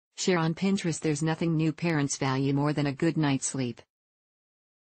Share on Pinterest. There's nothing new parents value more than a good night's sleep.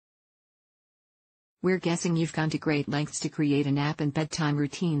 We're guessing you've gone to great lengths to create a nap and bedtime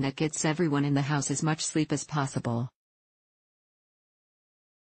routine that gets everyone in the house as much sleep as possible.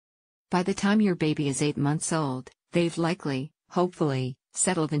 By the time your baby is 8 months old, they've likely, hopefully,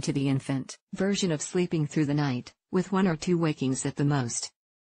 settled into the infant version of sleeping through the night, with 1 or 2 wakings at the most.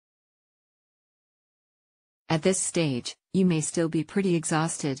 At this stage, you may still be pretty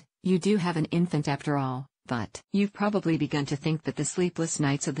exhausted. You do have an infant after all, but you've probably begun to think that the sleepless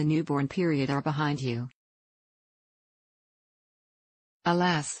nights of the newborn period are behind you.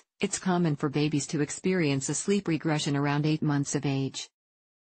 Alas, it's common for babies to experience a sleep regression around 8 months of age.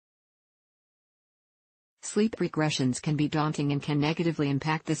 Sleep regressions can be daunting and can negatively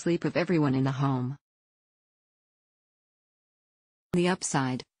impact the sleep of everyone in the home. On the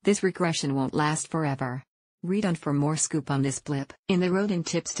upside, this regression won't last forever. Read on for more scoop on this blip in the road and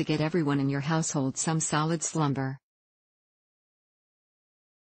tips to get everyone in your household some solid slumber.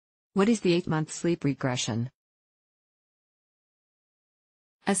 What is the 8-month sleep regression?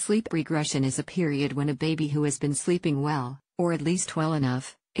 A sleep regression is a period when a baby who has been sleeping well, or at least well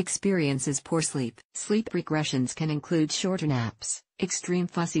enough, experiences poor sleep. Sleep regressions can include shorter naps, extreme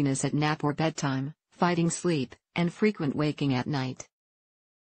fussiness at nap or bedtime, fighting sleep, and frequent waking at night.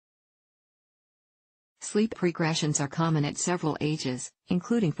 Sleep regressions are common at several ages,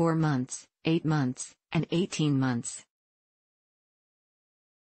 including 4 months, 8 months, and 18 months.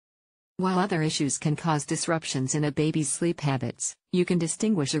 While other issues can cause disruptions in a baby's sleep habits, you can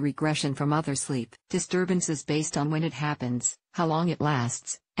distinguish a regression from other sleep disturbances based on when it happens, how long it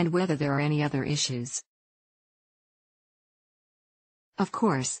lasts, and whether there are any other issues. Of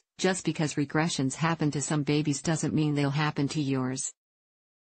course, just because regressions happen to some babies doesn't mean they'll happen to yours.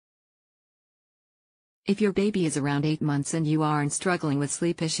 If your baby is around 8 months and you aren't struggling with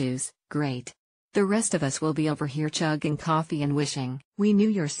sleep issues, great. The rest of us will be over here chugging coffee and wishing we knew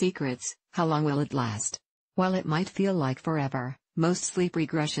your secrets. How long will it last? While it might feel like forever, most sleep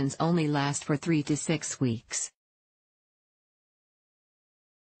regressions only last for 3 to 6 weeks.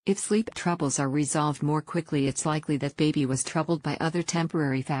 If sleep troubles are resolved more quickly, it's likely that baby was troubled by other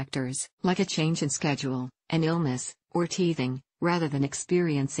temporary factors, like a change in schedule, an illness, or teething, rather than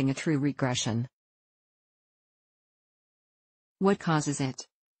experiencing a true regression. What causes it?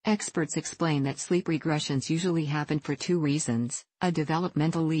 Experts explain that sleep regressions usually happen for 2 reasons: a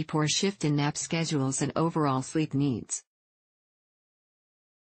developmental leap or shift in nap schedules and overall sleep needs.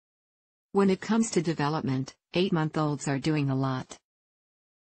 When it comes to development, 8-month-olds are doing a lot.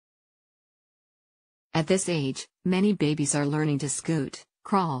 At this age, many babies are learning to scoot,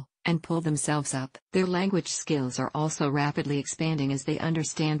 crawl, and pull themselves up. Their language skills are also rapidly expanding as they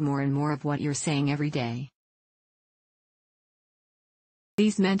understand more and more of what you're saying every day.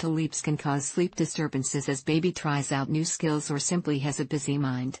 These mental leaps can cause sleep disturbances as baby tries out new skills or simply has a busy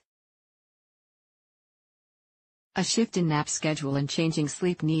mind. A shift in nap schedule and changing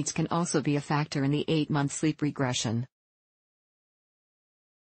sleep needs can also be a factor in the 8-month sleep regression.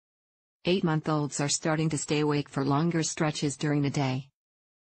 8-month-olds are starting to stay awake for longer stretches during the day.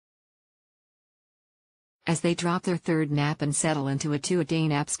 As they drop their 3rd nap and settle into a 2-a-day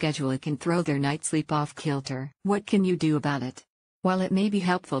nap schedule, it can throw their night sleep off kilter. What can you do about it? While it may be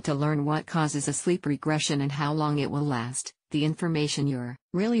helpful to learn what causes a sleep regression and how long it will last, the information you're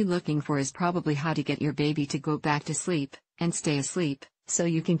really looking for is probably how to get your baby to go back to sleep, and stay asleep, so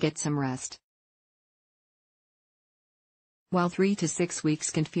you can get some rest. While 3 to 6 weeks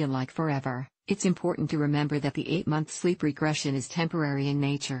can feel like forever, it's important to remember that the 8-month sleep regression is temporary in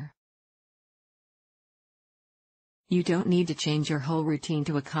nature. You don't need to change your whole routine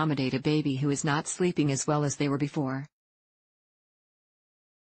to accommodate a baby who is not sleeping as well as they were before.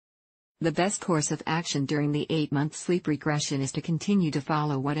 The best course of action during the 8-month sleep regression is to continue to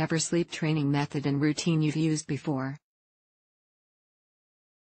follow whatever sleep training method and routine you've used before.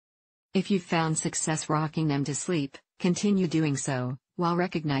 If you've found success rocking them to sleep, continue doing so, while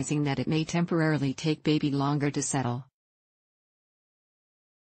recognizing that it may temporarily take baby longer to settle.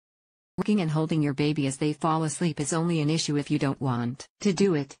 Rocking and holding your baby as they fall asleep is only an issue if you don't want to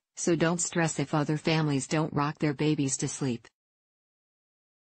do it, so don't stress if other families don't rock their babies to sleep.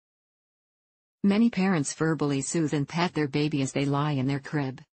 Many parents verbally soothe and pat their baby as they lie in their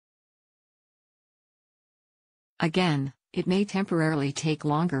crib. Again, it may temporarily take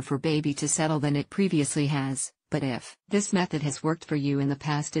longer for baby to settle than it previously has, but if this method has worked for you in the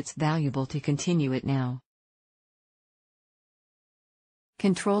past, it's valuable to continue it now.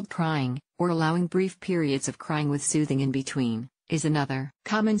 Controlled crying, or allowing brief periods of crying with soothing in between, is another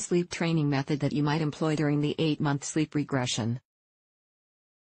common sleep training method that you might employ during the 8-month sleep regression.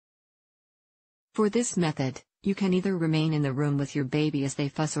 For this method, you can either remain in the room with your baby as they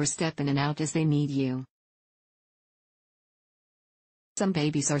fuss or step in and out as they need you. Some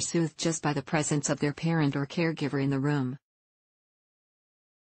babies are soothed just by the presence of their parent or caregiver in the room.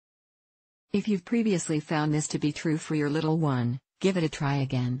 If you've previously found this to be true for your little one, give it a try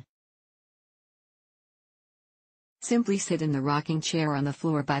again. Simply sit in the rocking chair on the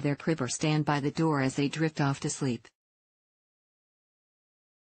floor by their crib or stand by the door as they drift off to sleep.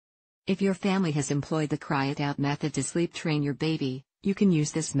 If your family has employed the cry it out method to sleep train your baby, you can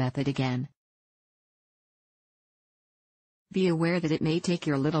use this method again. Be aware that it may take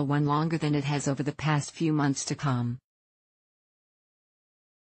your little one longer than it has over the past few months to calm.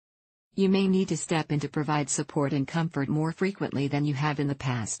 You may need to step in to provide support and comfort more frequently than you have in the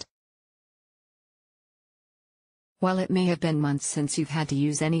past. While it may have been months since you've had to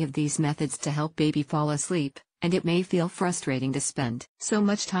use any of these methods to help baby fall asleep, and it may feel frustrating to spend so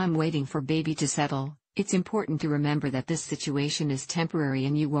much time waiting for baby to settle, it's important to remember that this situation is temporary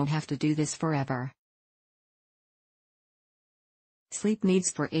and you won't have to do this forever. Sleep needs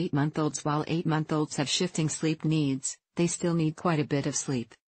for 8-month-olds. While 8-month-olds have shifting sleep needs, they still need quite a bit of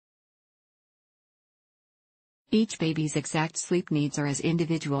sleep. Each baby's exact sleep needs are as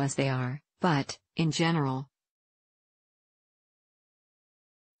individual as they are, but, in general,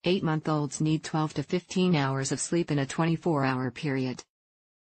 8-month-olds need 12 to 15 hours of sleep in a 24-hour period.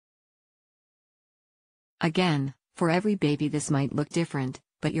 Again, for every baby this might look different,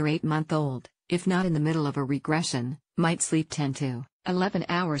 but your 8-month-old, if not in the middle of a regression, might sleep 10 to 11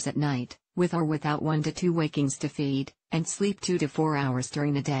 hours at night, with or without 1 to 2 wakings to feed, and sleep 2 to 4 hours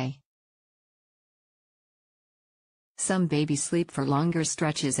during the day. Some babies sleep for longer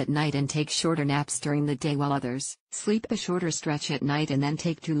stretches at night and take shorter naps during the day, while others sleep a shorter stretch at night and then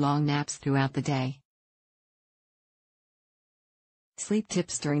take 2 long naps throughout the day. Sleep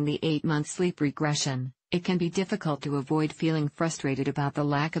tips during the 8-month sleep regression. It can be difficult to avoid feeling frustrated about the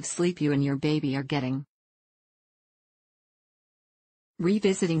lack of sleep you and your baby are getting.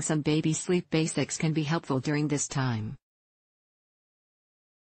 Revisiting some baby sleep basics can be helpful during this time.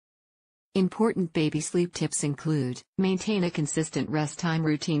 Important baby sleep tips include: maintain a consistent rest time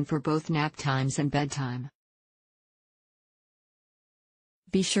routine for both nap times and bedtime.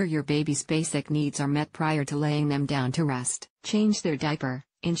 Be sure your baby's basic needs are met prior to laying them down to rest. Change their diaper,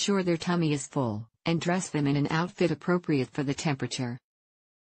 ensure their tummy is full, and dress them in an outfit appropriate for the temperature.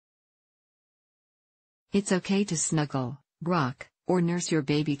 It's okay to snuggle, rock, or nurse your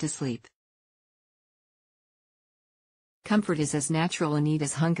baby to sleep. Comfort is as natural a need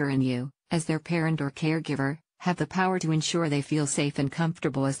as hunger, and you, as their parent or caregiver, have the power to ensure they feel safe and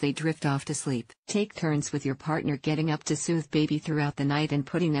comfortable as they drift off to sleep. Take turns with your partner getting up to soothe baby throughout the night and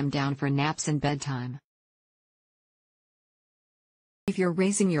putting them down for naps and bedtime. If you're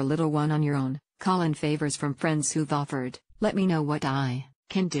raising your little one on your own, call in favors from friends who've offered, "Let me know what I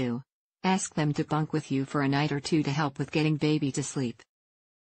can do." Ask them to bunk with you for a night or two to help with getting baby to sleep.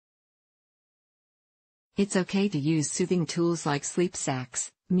 It's okay to use soothing tools like sleep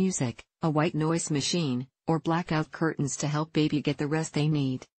sacks, music, a white noise machine, or blackout curtains to help baby get the rest they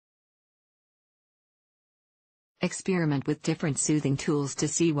need. Experiment with different soothing tools to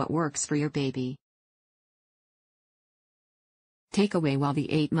see what works for your baby. Takeaway: while the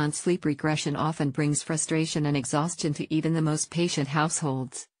 8-month sleep regression often brings frustration and exhaustion to even the most patient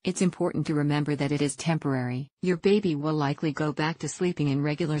households, it's important to remember that it is temporary. Your baby will likely go back to sleeping in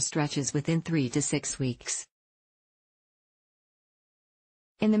regular stretches within 3 to 6 weeks.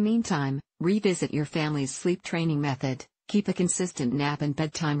 In the meantime, revisit your family's sleep training method, keep a consistent nap and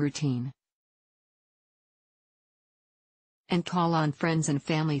bedtime routine, and call on friends and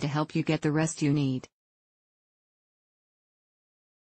family to help you get the rest you need.